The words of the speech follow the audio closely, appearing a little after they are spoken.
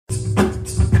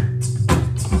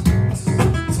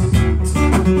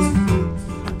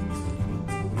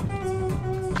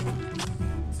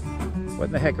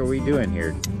What the heck are we doing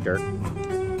here, Dirk?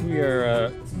 We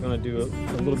are going to do a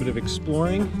little bit of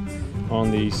exploring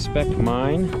on the Spec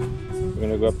mine. We're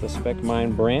going to go up the Spec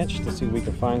mine branch to see if we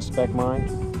can find Spec mine.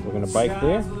 We're going to bike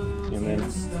there and then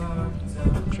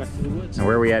trek through the woods. And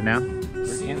where are we at now?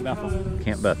 We're at Camp Bethel.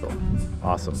 Camp Bethel.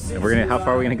 Awesome. And we're gonna, how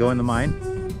far are we gonna go in the mine?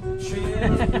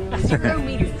 0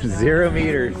 meters. 0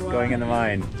 meters going in the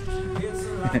mine.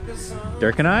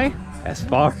 Dirk and I, as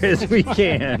far as we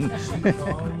can.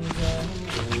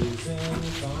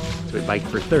 So we biked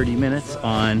for 30 minutes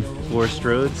on forest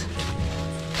roads,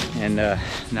 and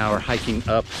now we're hiking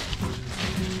up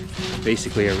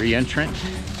basically a re-entrant,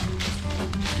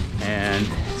 and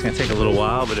it's gonna take a little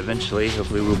while, but eventually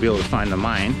hopefully we'll be able to find the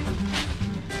mine.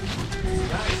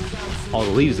 All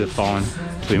the leaves have fallen,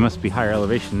 so we must be higher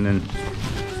elevation than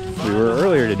we were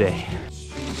earlier today.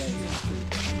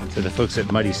 So the folks at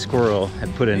Muddy Squirrel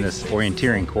have put in this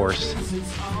orienteering course.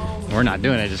 We're not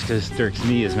doing it just because Dirk's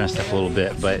knee is messed up a little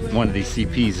bit, but one of these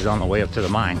CPs is on the way up to the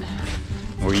mine.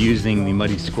 We're using the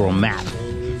Muddy Squirrel map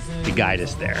to guide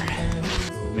us there.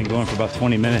 We've been going for about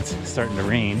 20 minutes. It's starting to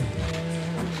rain.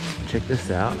 Check this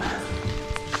out.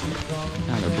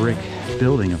 Found a brick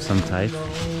building of some type.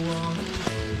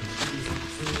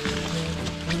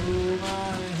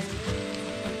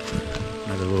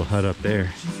 Another little hut up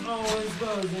there.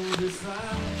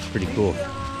 Pretty cool.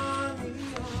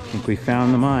 I think we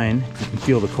found the mine. You can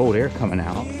feel the cold air coming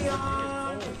out.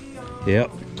 Yep.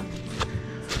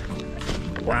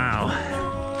 Wow.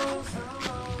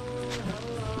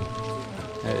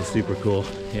 That is super cool.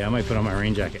 Yeah, I might put on my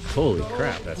rain jacket. Holy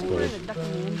crap, that's cold.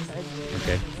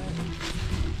 Okay.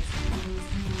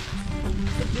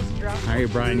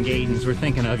 Alright, Brian Gatens, we're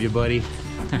thinking of you, buddy.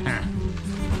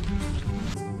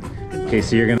 Okay,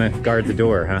 so you're gonna guard the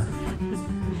door, huh?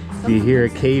 If you hear a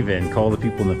cave-in, call the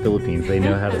people in the Philippines. They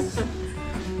know how to...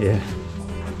 Yeah.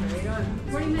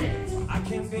 40 minutes.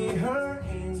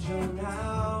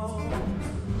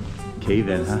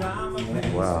 Cave-in, huh?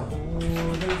 Wow.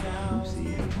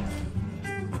 Oopsie.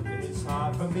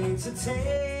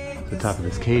 The top of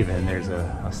this cave-in, there's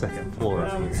a second floor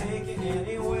up here.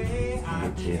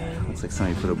 Yeah, looks like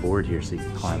somebody put a board here so you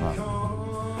can climb up.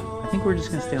 I think we're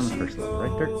just gonna stay on the first level,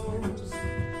 right, Dirk?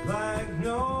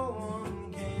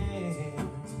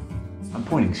 I'm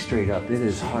pointing straight up. It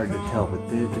is hard to tell, but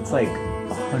it's like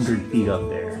 100 feet up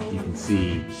there. You can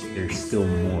see there's still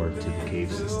more to the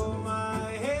cave system.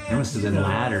 There must have been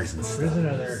ladders and stuff. There's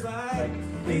another, like,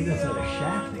 maybe there's another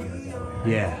shaft that goes that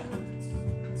way. Yeah.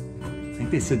 I think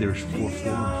they said there was 4 floors. It's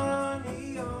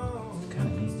kind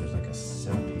of neat. There's like a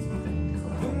 70 thing.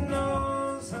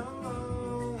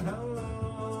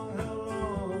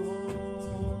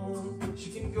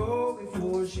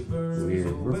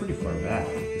 Weird. We're pretty far back.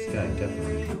 This guy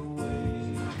definitely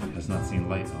has not seen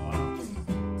light in a while.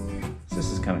 So this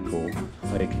is kind of cool.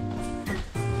 Like, you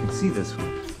can see this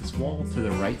wall to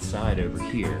the right side over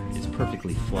here is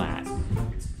perfectly flat.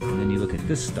 And then you look at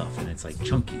this stuff and it's like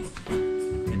chunky.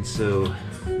 And so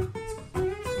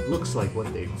it looks like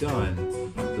what they've done,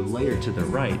 the layer to the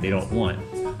right, they don't want.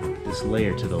 This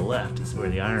layer to the left is where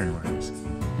the ironwork is.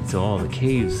 And so all the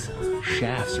caves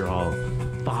shafts are all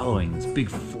following this big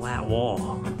flat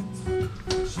wall. You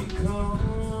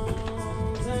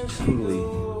totally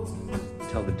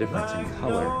tell the difference in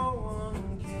color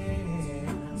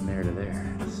from there to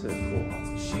there. It's so cool.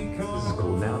 This is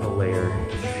cool. Now the layer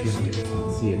shifted. You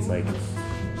can see it's like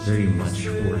very much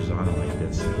horizontal like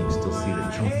this. You can still see the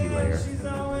chunky layer.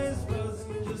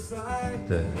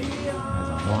 As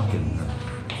I'm walking,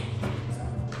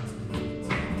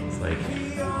 it's like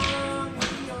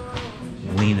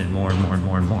leaning more and more and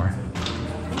more and more.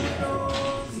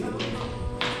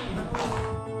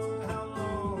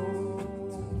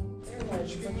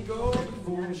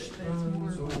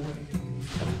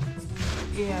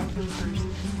 Yeah,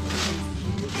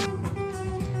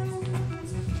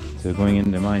 So going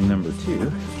into mine number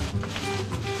 2,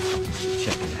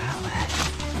 check it out.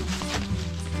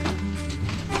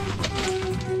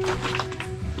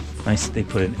 Nice that they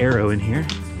put an arrow in here,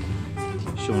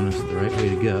 showing us the right way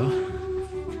to go.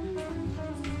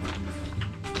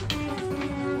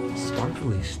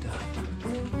 Sparkly stuff.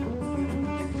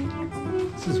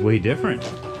 This is way different.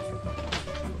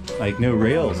 Like no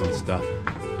rails and stuff.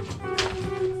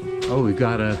 Oh, we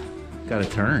got a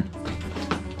turn.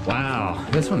 Wow,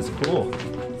 this one's cool.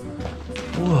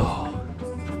 Whoa.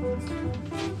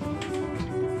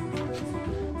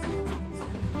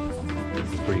 This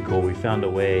is pretty cool. We found a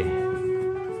way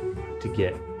to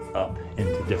get up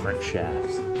into different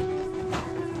shafts.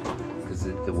 Because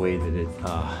the way that it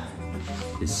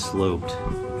is sloped,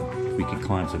 we could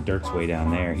climb. So Dirk's way down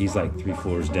there. He's like 3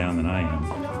 floors down than I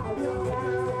am.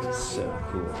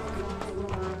 cool.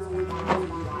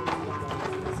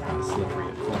 It's kind of slippery,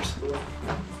 of course.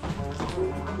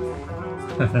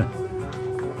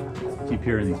 Keep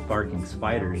hearing these barking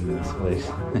spiders in this place.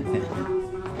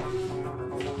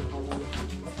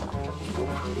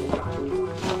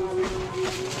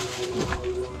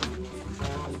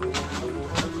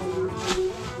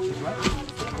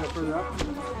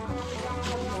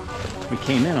 We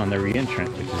came in on the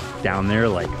re-entrant, which is down there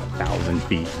like 1,000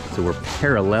 feet. So we're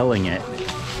paralleling it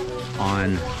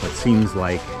on what seems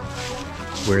like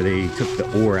where they took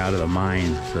the ore out of the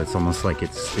mine. So it's almost like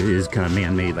it is kind of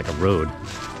man-made, like a road.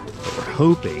 But we're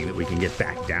hoping that we can get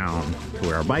back down to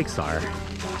where our bikes are.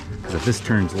 Because if this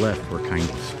turns left, we're kind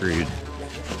of screwed.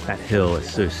 That hill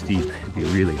is so steep, it'd be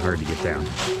really hard to get down.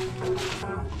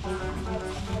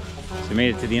 We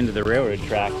made it to the end of the railroad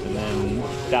tracks and then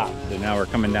stopped. So now we're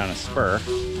coming down a spur.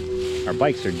 Our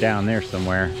bikes are down there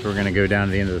somewhere. So we're gonna go down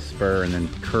to the end of the spur and then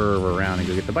curve around and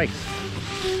go get the bikes.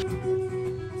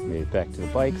 Made it back to the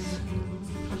bikes.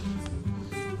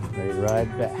 Ready to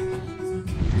ride back.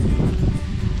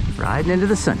 Riding into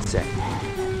the sunset.